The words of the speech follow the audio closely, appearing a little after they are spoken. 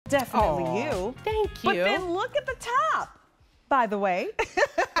definitely you. Thank you. But then look at the top, by the way.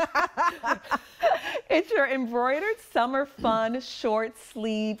 It's your embroidered summer fun short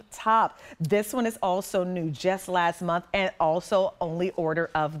sleeve top. This one is also new just last month and also only order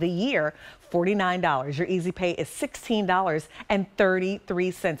of the year. $49. Your easy pay is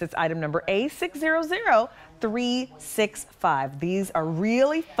 $16.33. It's item number A600365. These are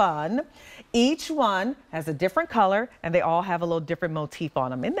really fun. Each one has a different color and they all have a little different motif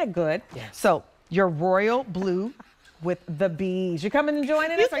on them. Isn't that good? Yes. So your royal blue with the bees. You coming and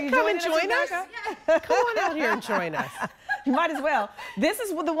joining us? Are you come and joining us? Yes. Come on out here and join us. You might as well. This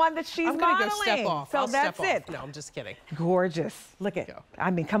is the one that she's modeling. I'm gonna go step off. So that's it. No, I'm just kidding. Gorgeous. Look at, I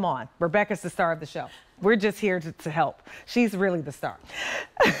mean, come on. Rebecca's the star of the show. We're just here to help. She's really the star.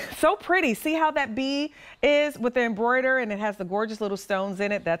 So pretty. See how that bee is with the embroider and it has the gorgeous little stones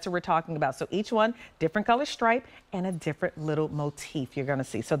in it? That's what we're talking about. So each one, different color stripe and a different little motif you're gonna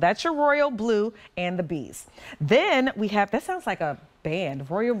see. So that's your royal blue and the bees. Then we have, that sounds like a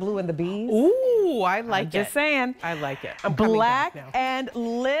band, royal blue and the bees. Ooh, I like it. Just saying. I like it. I'm black and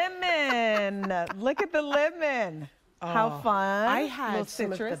lemon. Look at the lemon. How fun. I had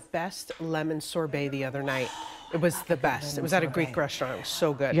some of the best lemon sorbet the other night. It was the best. It was at a Greek restaurant. It was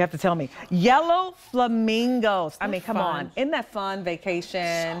so good. You have to tell me. Yellow flamingos. I mean, come on. Isn't that fun?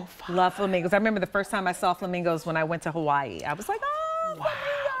 Vacation. So fun. Love flamingos. I remember the first time I saw flamingos when I went to Hawaii. I was like, oh, wow.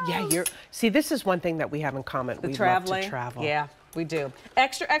 Yeah, see, this is one thing that we have in common. We love to travel. Yeah, we do.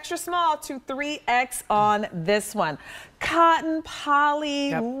 Extra, extra small to 3X on this one. Cotton,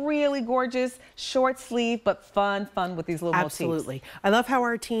 poly, really gorgeous, short sleeve, but fun with these little motifs. Absolutely. I love how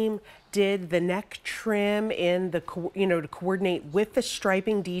our team did the neck trim in the, to coordinate with the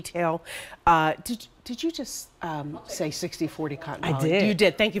striping detail. Did you just say 60-40 cotton poly? I did. You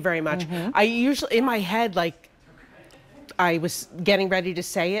did. Thank you very much. I usually, in my head, like, I was getting ready to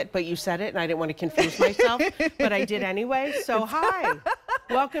say it, but you said it, and I didn't want to confuse myself, but I did anyway. So hi,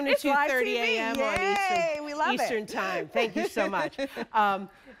 welcome to 2:30 a.m. on Eastern Time. Thank you so much.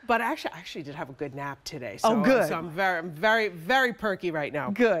 But I actually did have a good nap today. So, good. So I'm very, very perky right now.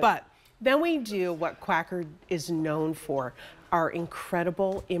 Good. But then we do what Quacker is known for, our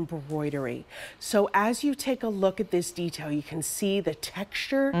incredible embroidery. So as you take a look at this detail, you can see the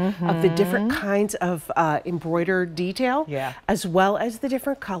texture of the different kinds of embroidered detail, as well as the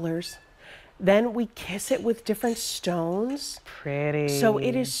different colors. Then we kiss it with different stones. Pretty. So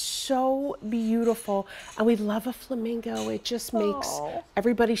it is so beautiful. And we love a flamingo. It just makes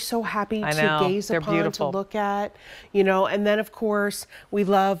everybody so happy to gaze upon, to look at, and then of course, we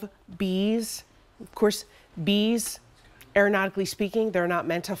love bees. Of course, bees, aeronautically speaking, they're not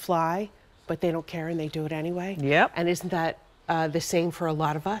meant to fly, but they don't care and they do it anyway. Yep. And isn't that the same for a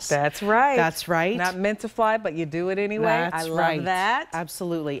lot of us? That's right. That's right. Not meant to fly, but you do it anyway. That's right. I love that.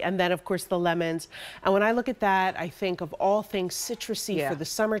 Absolutely. And then, of course, the lemons. And when I look at that, I think of all things citrusy for the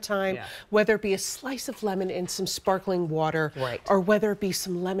summertime, whether it be a slice of lemon in some sparkling water, or whether it be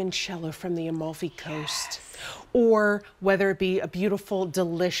some limoncello from the Amalfi Coast, or whether it be a beautiful,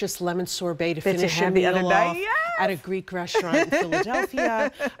 delicious lemon sorbet to finish your meal off at a Greek restaurant in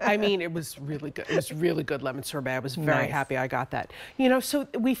Philadelphia. I mean, it was really good. It was really good lemon sorbet. I was very happy I got that. So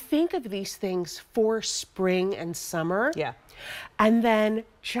we think of these things for spring and summer. Yeah. And then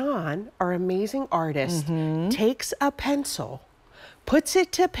John, our amazing artist, takes a pencil, puts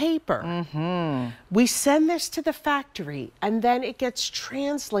it to paper. We send this to the factory, and then it gets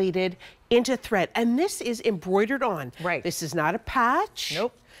translated into thread. And this is embroidered on. Right. This is not a patch.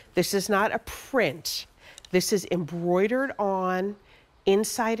 Nope. This is not a print. This is embroidered on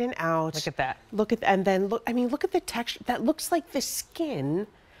inside and out. Look at that. Look at, and then look, I mean, look at the texture. That looks like the skin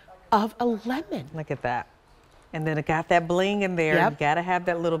of a lemon. Look at that. And then it got that bling in there. You gotta have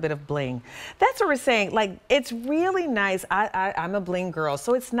that little bit of bling. That's what we're saying. Like, it's really nice. I'm a bling girl,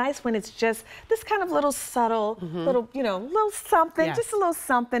 so it's nice when it's just this kind of little subtle, little, little something, just a little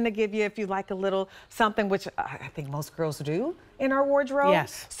something to give you if you like a little something, which I think most girls do in our wardrobe.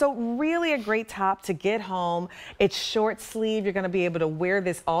 Yes. So really a great top to get home. It's short sleeve. You're gonna be able to wear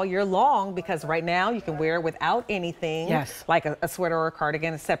this all year long because right now you can wear it without anything. Yes. Like a sweater or a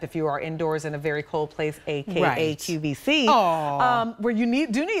cardigan, except if you are indoors in a very cold place, aka QVC, where you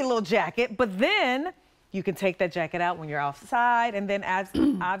do need a little jacket, but then you can take that jacket out when you're outside, and then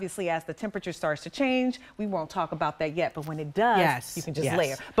obviously as the temperature starts to change, we won't talk about that yet, but when it does, you can just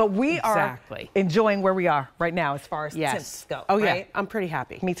layer. But we are enjoying where we are right now as far as temps go. Oh yeah, I'm pretty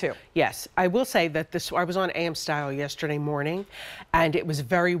happy. Me too. Yes, I will say that I was on AM Style yesterday morning, and it was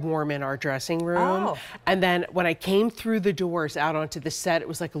very warm in our dressing room. And then when I came through the doors out onto the set, it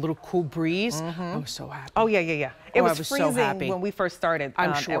was like a little cool breeze. I was so happy. Oh yeah. It was freezing when we first started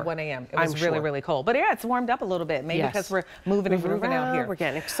at 1 a.m. It was really, really cold. But yeah, it's warmed up a little bit. Maybe because we're moving and grooving out here. We're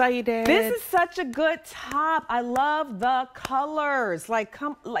getting excited. This is such a good top. I love the colors. Like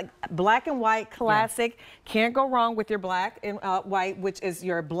black and white, classic. Can't go wrong with your black and white, which is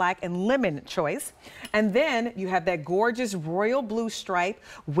your black and lemon choice. And then you have that gorgeous royal blue stripe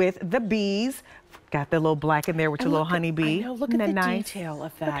with the bees. Got the little black in there with your little honeybee. I know, look at the detail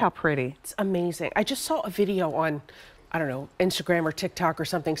of that. Look how pretty. It's amazing. I just saw a video on, I don't know, Instagram or TikTok or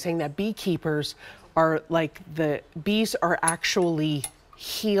something saying that beekeepers are like, the bees are actually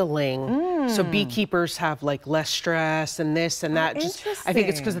healing. So beekeepers have like less stress and this and that. I think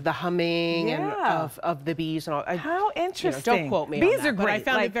it's because of the humming and of the bees and all. How interesting. Don't quote me bees on that, are great. But I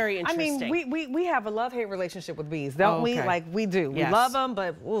found it very interesting. I mean, we have a love-hate relationship with bees, don't we? Like we do. We love them,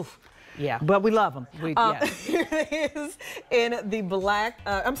 but oof. Yeah. But we love them. Here it is in the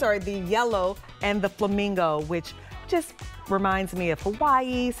the yellow and the flamingo, which just reminds me of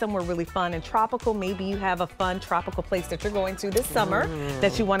Hawaii, somewhere really fun and tropical. Maybe you have a fun tropical place that you're going to this summer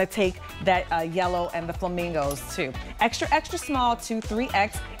that you want to take that yellow and the flamingos to. Extra, extra small to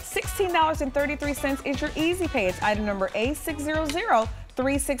 3X, $16.33 is your easy pay. It's item number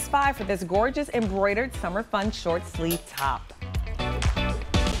A600365 for this gorgeous embroidered summer fun short sleeve top.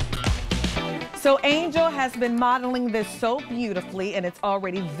 So Angel has been modeling this so beautifully, and it's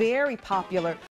already very popular